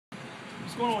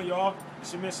What's going on, y'all?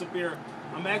 It's your man Sabir.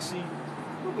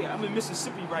 I'm in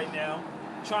Mississippi right now,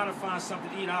 trying to find something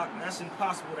to eat out. That's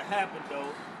impossible to happen, though.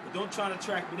 But don't try to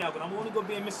track me down. But I'm only gonna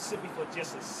be in Mississippi for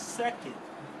just a second.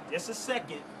 Just a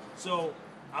second. So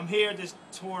I'm here just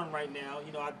touring right now.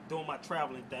 You know, I'm doing my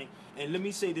traveling thing. And let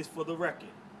me say this for the record.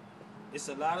 It's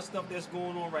a lot of stuff that's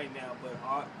going on right now, but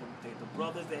the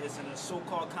brothers that is in a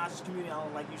so-called conscious community, I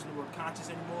don't like using the word conscious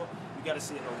anymore, we got to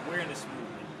say an awareness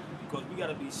movement, because we got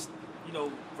to be, you know,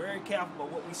 very careful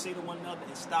about what we say to one another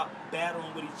and stop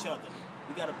battling with each other.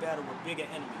 We got to battle with bigger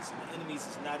enemies, and the enemies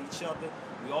is not each other.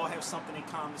 We all have something in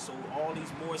common, so all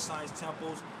these more science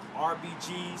temples,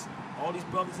 RBGs, all these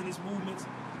brothers in these movements,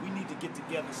 we need to get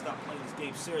together and stop playing this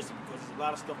game seriously, because there's a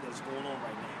lot of stuff that's going on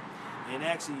right now. And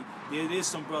actually, there is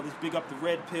some brothers, big up the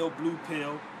red pill, blue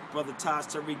pill, brother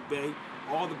Sabir Bey,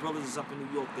 all the brothers is up in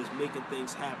New York that's making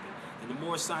things happen. And the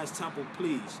Moore Science Temple,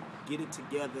 please, get it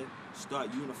together,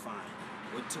 start unifying.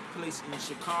 What took place in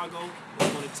Chicago is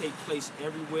going to take place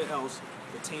everywhere else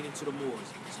pertaining to the Moors.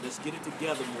 So let's get it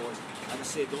together, Moors. Like I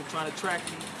said, don't try to track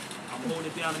me. I'm holding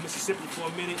it down in Mississippi for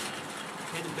a minute,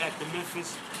 heading back to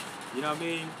Memphis. You know what I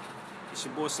mean? It's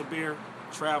your boy Sabir,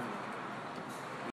 traveling.